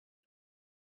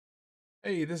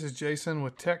Hey, this is Jason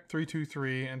with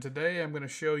Tech323, and today I'm going to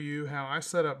show you how I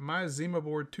set up my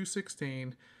ZimaBoard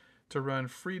 216 to run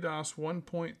FreeDOS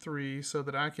 1.3 so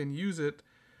that I can use it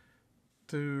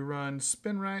to run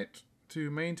SpinRite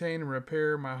to maintain and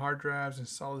repair my hard drives and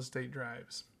solid state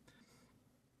drives.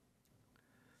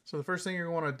 So the first thing you're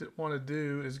going to want to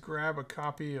do is grab a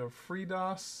copy of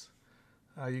FreeDOS.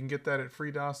 You can get that at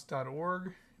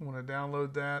freedos.org. You want to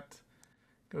download that,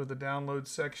 go to the download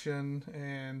section,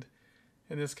 and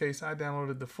in this case, I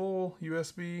downloaded the full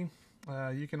USB.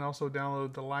 You can also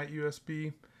download the light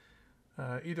USB.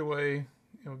 Either way,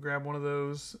 grab one of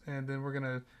those, and then we're going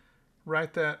to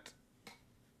write that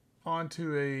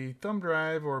onto a thumb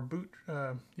drive or boot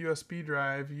USB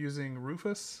drive using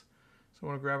Rufus. So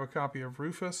I want to grab a copy of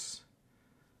Rufus.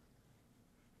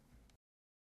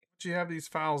 Once you have these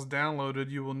files downloaded,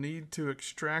 you will need to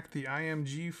extract the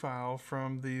IMG file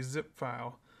from the zip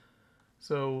file.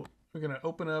 So we're going to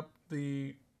open up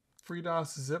the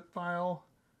FreeDOS zip file,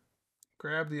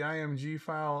 grab the IMG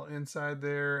file inside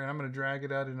there, and I'm going to drag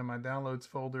it out into my downloads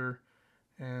folder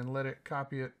and let it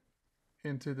copy it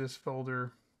into this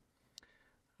folder.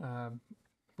 We're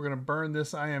going to burn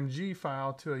this IMG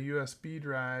file to a USB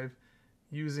drive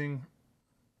using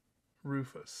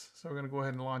Rufus. So we're going to go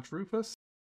ahead and launch Rufus.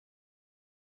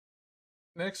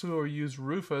 Next, we will use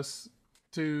Rufus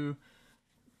to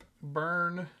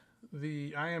burn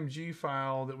the IMG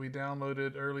file that we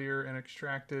downloaded earlier and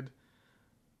extracted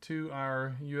to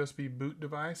our USB boot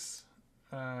device.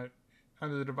 Under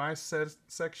the device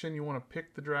section, you want to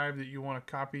pick the drive that you want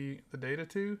to copy the data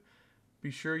to.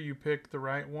 Be sure you pick the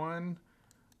right one.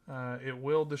 It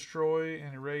will destroy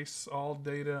and erase all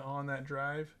data on that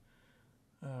drive.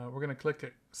 We're going to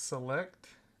click select,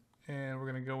 and we're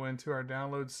going to go into our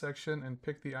downloads section and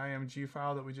pick the IMG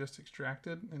file that we just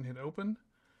extracted and hit open.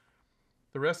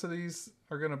 The rest of these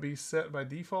are going to be set by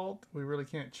default. We really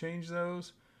can't change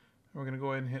those. We're going to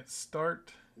go ahead and hit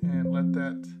start and let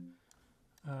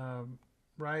that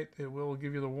write. It will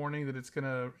give you the warning that it's going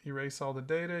to erase all the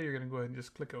data. You're going to go ahead and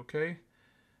just click OK,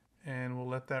 and we'll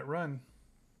let that run.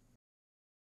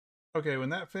 Okay, when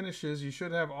that finishes, you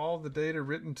should have all the data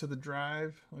written to the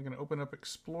drive. We're going to open up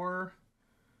Explorer,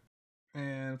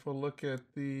 and if we'll look at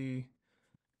the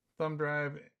thumb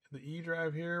drive, the E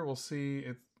drive here, we'll see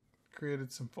it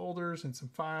created some folders and some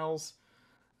files.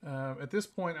 At this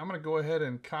point, I'm going to go ahead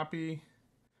and copy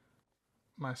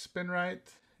my SpinRite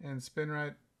and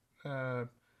SpinRite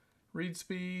read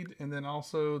speed, and then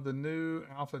also the new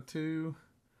Alpha 2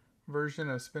 version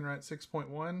of SpinRite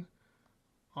 6.1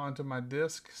 onto my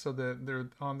disk so that they're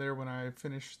on there when I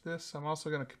finish this. I'm also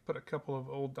going to put a couple of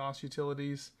old DOS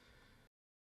utilities.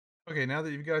 Okay, now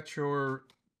that you've got your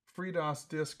FreeDOS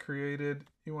disk created,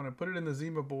 you want to put it in the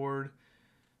ZimaBoard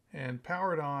and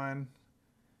power it on.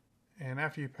 And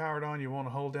after you power it on, you want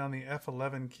to hold down the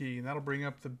F11 key, and that'll bring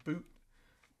up the boot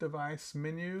device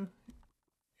menu.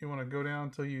 You want to go down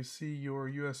until you see your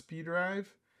USB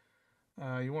drive.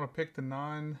 You want to pick the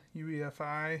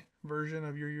non-UEFI version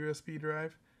of your USB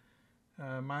drive.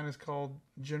 Mine is called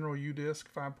General UDisk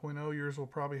 5.0. Yours will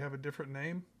probably have a different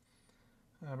name,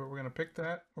 but we're going to pick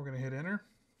that. We're going to hit enter,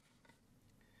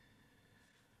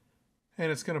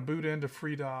 and it's going to boot into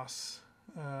FreeDOS.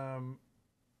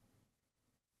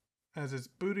 As it's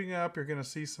booting up, you're going to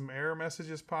see some error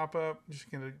messages pop up. Just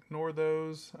going to ignore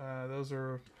those. Those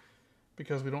are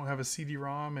because we don't have a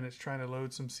CD-ROM and it's trying to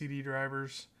load some CD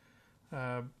drivers.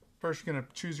 First, you're going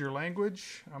to choose your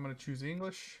language. I'm going to choose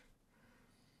English.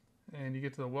 And you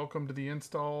get to the welcome to the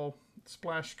install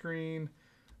splash screen.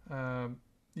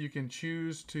 You can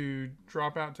choose to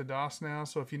drop out to DOS now.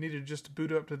 So if you needed just to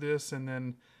boot up to this and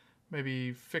then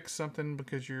maybe fix something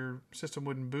because your system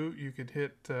wouldn't boot, you could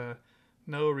hit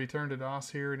no return to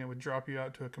DOS here, and it would drop you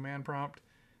out to a command prompt,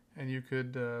 and you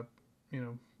could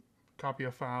copy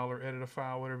a file or edit a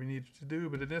file, whatever you needed to do.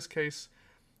 But in this case,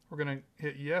 we're going to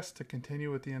hit yes to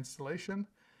continue with the installation.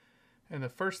 And the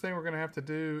first thing we're going to have to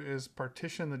do is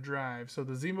partition the drive. So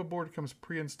the ZimaBoard comes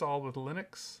pre-installed with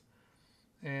Linux,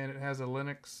 and it has a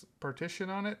Linux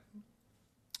partition on it.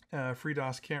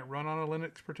 FreeDOS can't run on a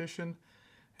Linux partition,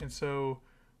 and so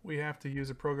we have to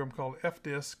use a program called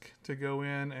fdisk to go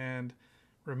in and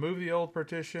remove the old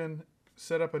partition,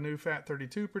 set up a new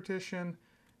FAT32 partition,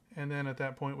 and then at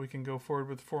that point we can go forward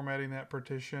with formatting that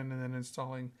partition and then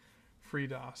installing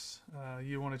FreeDOS.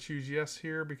 You want to choose yes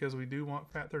here because we do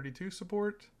want FAT32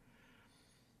 support.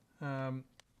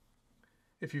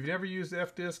 If you've never used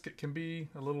fdisk, it can be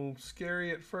a little scary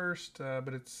at first,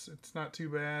 but it's not too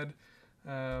bad.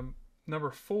 Number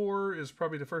 4 is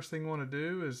probably the first thing we want to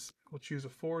do. Is we'll choose a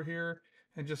 4 here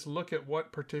and just look at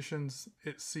what partitions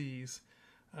it sees.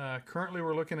 Currently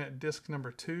we're looking at disk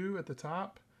number 2 at the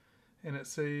top, and it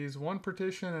says 1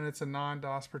 partition, and it's a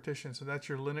non-DOS partition. So that's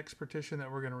your Linux partition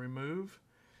that we're going to remove.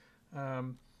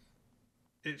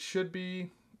 It should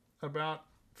be about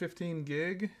 15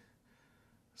 gig.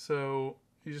 So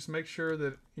you just make sure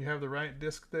that you have the right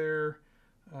disk there.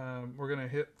 We're going to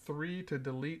hit 3 to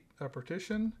delete a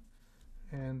partition,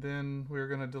 and then we're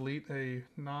going to delete a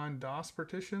non-DOS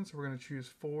partition. So we're going to choose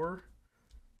 4,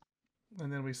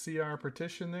 and then we see our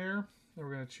partition there. And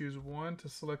we're going to choose 1 to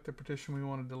select the partition we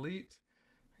want to delete.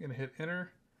 We're going to hit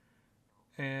enter,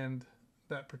 and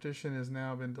that partition has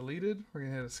now been deleted. We're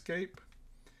going to hit escape.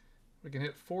 We can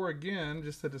hit 4 again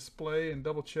just to display and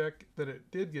double check that it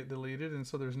did get deleted, and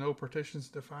so there's no partitions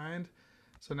defined.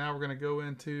 So now we're going to go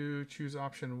into choose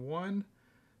option 1,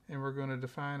 and we're going to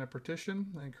define a partition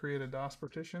and create a DOS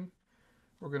partition.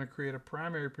 We're going to create a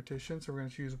primary partition, so we're going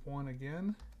to choose 1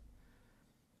 again.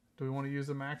 Do we want to use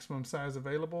the maximum size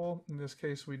available? In this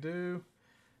case we do.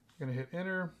 We're going to hit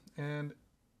enter, and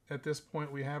at this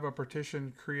point we have a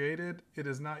partition created. It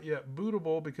is not yet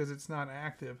bootable because it's not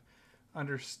active.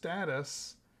 Under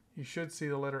status, you should see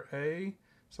the letter A.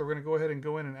 So we're going to go ahead and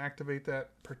go in and activate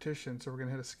that partition. So we're going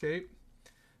to hit escape.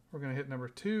 We're going to hit number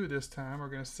 2 this time. We're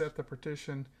going to set the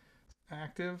partition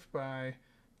active by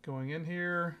going in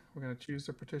here. We're going to choose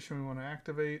the partition we want to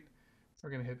activate. We're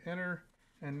going to hit enter.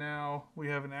 And now we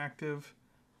have an active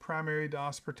primary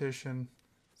DOS partition.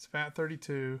 It's FAT32.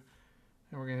 And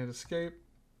we're going to hit escape.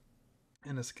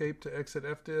 And escape to exit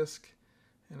FDisk.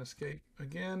 And escape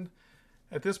again.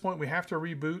 At this point, we have to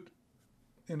reboot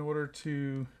in order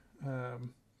to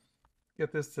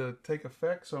get this to take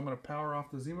effect. So I'm going to power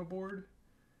off the ZimaBoard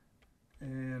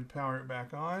and power it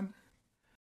back on.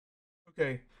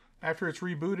 Okay, after it's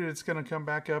rebooted, it's going to come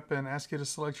back up and ask you to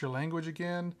select your language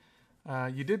again.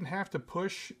 You didn't have to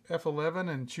push F11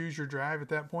 and choose your drive at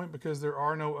that point because there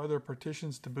are no other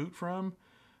partitions to boot from.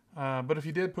 But if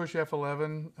you did push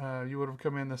F11, you would have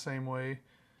come in the same way.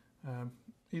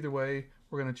 Either way,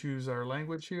 we're going to choose our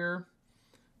language here.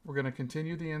 We're going to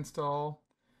continue the install.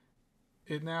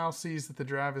 It now sees that the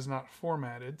drive is not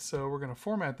formatted, so we're going to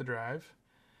format the drive.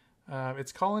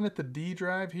 It's calling it the D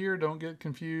drive here. Don't get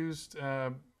confused.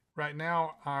 Right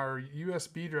now, our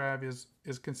USB drive is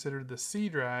considered the C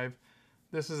drive.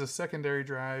 This is a secondary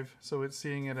drive, so it's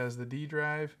seeing it as the D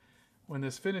drive. When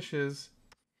this finishes,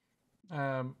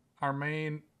 our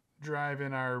main drive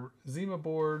in our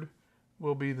ZimaBoard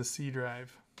will be the C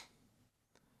drive.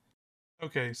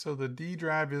 Okay, so the D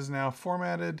drive is now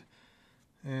formatted,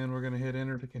 and we're going to hit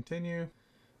enter to continue.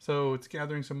 So it's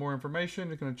gathering some more information.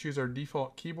 We're going to choose our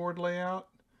default keyboard layout.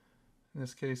 In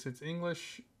this case, it's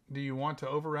English. Do you want to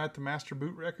overwrite the master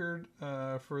boot record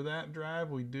for that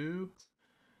drive? We do.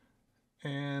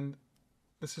 And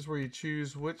this is where you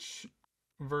choose which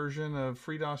version of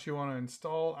FreeDOS you want to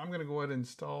install. I'm going to go ahead and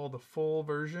install the full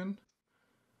version.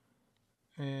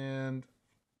 And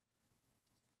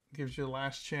gives you the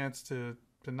last chance to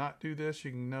not do this.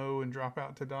 You can no and drop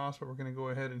out to DOS, but we're going to go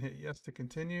ahead and hit yes to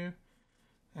continue.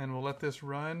 And we'll let this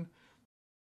run.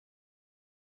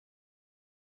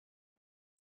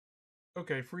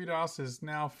 Okay, FreeDOS is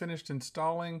now finished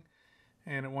installing,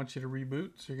 and it wants you to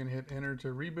reboot. So you're going to hit enter to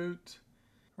reboot.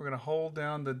 We're going to hold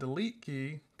down the delete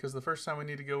key because the first time we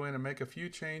need to go in and make a few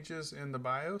changes in the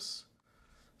BIOS.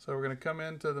 So we're going to come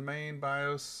into the main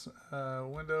BIOS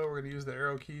window. We're going to use the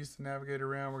arrow keys to navigate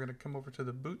around. We're going to come over to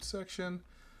the boot section.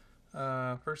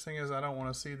 First thing is I don't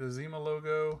want to see the Zima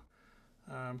logo.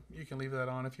 You can leave that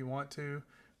on if you want to.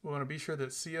 We want to be sure that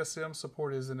CSM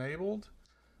support is enabled.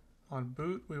 On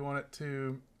boot, we want it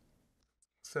to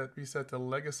be set to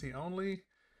legacy only.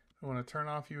 We want to turn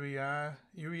off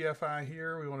UEFI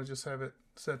here. We want to just have it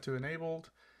set to enabled.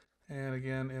 And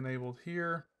again, enabled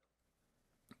here.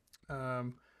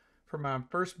 For my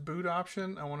first boot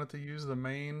option, I wanted to use the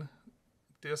main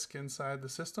disk inside the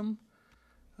system.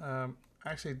 I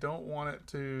actually don't want it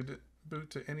to boot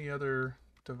to any other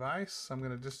device. I'm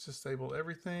going to just disable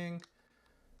everything.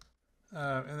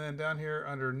 And then down here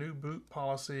under new boot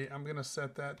policy, I'm going to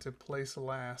set that to place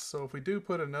last. So if we do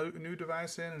put a new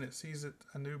device in and it sees it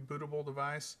a new bootable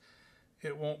device,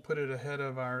 it won't put it ahead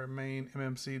of our main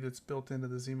MMC that's built into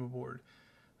the ZimaBoard.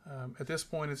 At this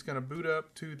point, it's going to boot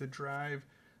up to the drive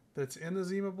that's in the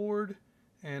ZimaBoard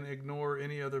and ignore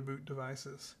any other boot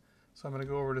devices. So I'm going to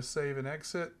go over to save and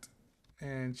exit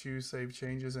and choose save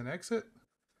changes and exit.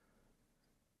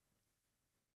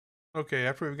 Okay,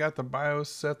 after we've got the BIOS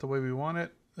set the way we want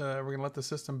it, we're going to let the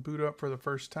system boot up for the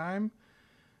first time.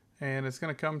 And it's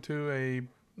going to come to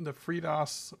the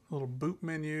FreeDOS little boot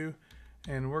menu.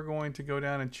 And we're going to go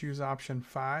down and choose option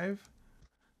 5.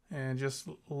 And just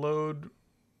load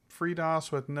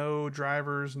FreeDOS with no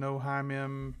drivers, no high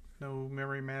mem, no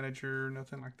memory manager,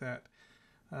 nothing like that.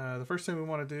 The first thing we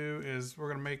want to do is we're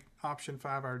going to make option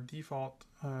 5 our default.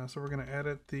 So we're going to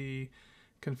edit the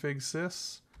config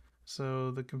sys.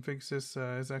 So the config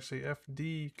sys is actually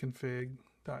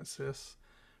fdconfig.sys.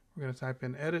 We're going to type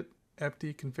in edit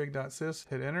fdconfig.sys,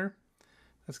 hit enter.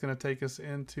 That's going to take us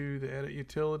into the edit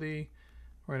utility.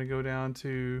 We're going to go down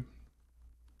to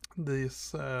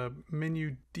this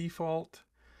menu default,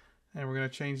 and we're going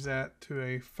to change that to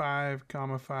a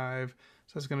 5,5.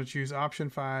 So it's going to choose option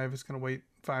 5. It's going to wait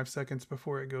 5 seconds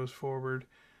before it goes forward.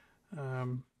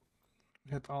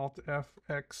 Hit Alt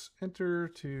FX enter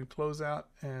to close out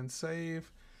and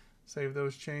save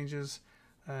those changes.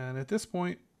 And at this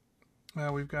point,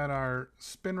 we've got our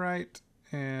SpinRite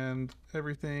and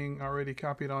everything already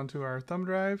copied onto our thumb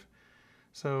drive.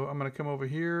 So I'm going to come over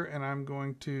here and I'm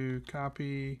going to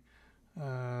copy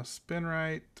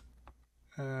SpinRite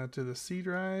to the C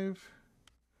drive,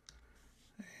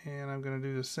 and I'm going to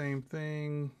do the same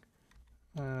thing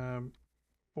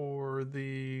for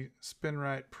the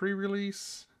SpinRite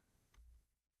pre-release.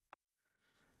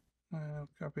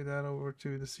 Copy that over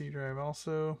to the C drive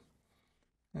also.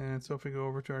 And so if we go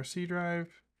over to our C drive,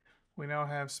 we now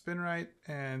have SpinRite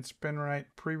and SpinRite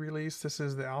pre-release. This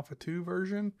is the Alpha 2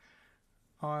 version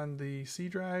on the C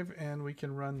drive, and we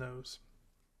can run those.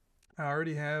 I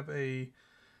already have a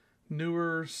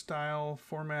newer style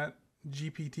format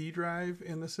GPT drive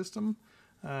in the system,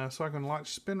 so I can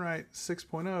launch SpinRite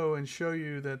 6.0 and show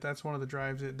you that that's one of the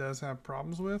drives it does have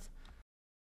problems with.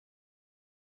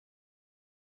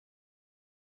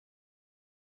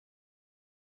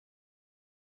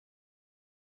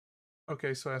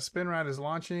 Okay, so as SpinRite is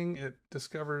launching, it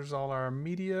discovers all our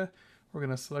media. We're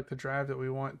going to select the drive that we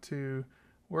want to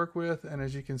work with, and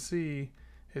as you can see,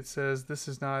 it says this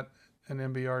is not an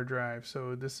MBR drive.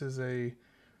 So this is a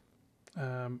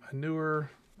newer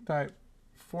type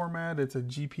format. It's a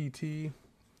GPT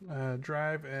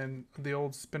drive, and the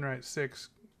old SpinRite 6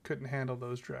 couldn't handle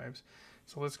those drives.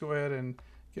 So let's go ahead and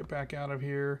get back out of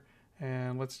here,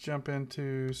 and let's jump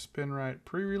into SpinRite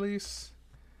pre-release.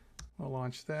 We'll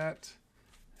launch that,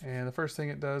 and the first thing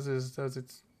it does is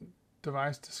its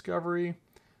device discovery.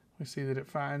 We see that it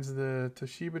finds the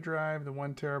Toshiba drive, the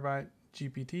 1 terabyte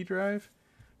GPT drive.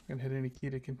 We're going to hit any key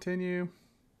to continue.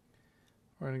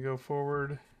 We're going to go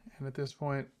forward, and at this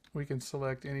point we can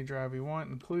select any drive we want,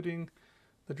 including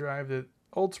the drive that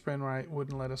old SpinRite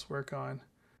wouldn't let us work on.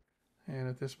 And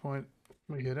at this point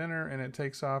we hit enter, and it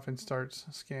takes off and starts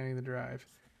scanning the drive.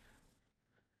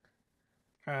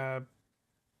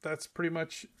 That's pretty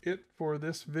much it for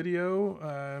this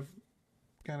video.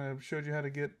 Kind of showed you how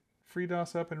to get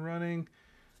FreeDOS up and running,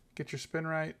 get your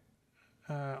SpinRite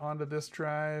onto this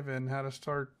drive, and how to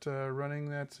start running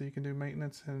that so you can do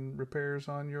maintenance and repairs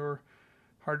on your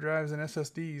hard drives and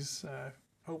SSDs.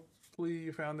 Hopefully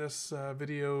you found this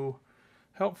video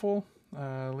helpful.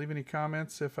 Leave any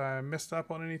comments if I messed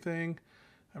up on anything.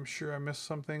 I'm sure I missed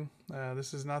something.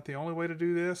 This is not the only way to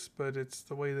do this, but it's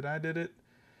the way that I did it,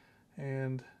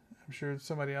 and I'm sure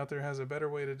somebody out there has a better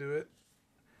way to do it.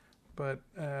 But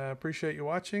appreciate you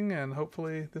watching, and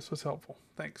hopefully this was helpful.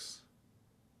 Thanks.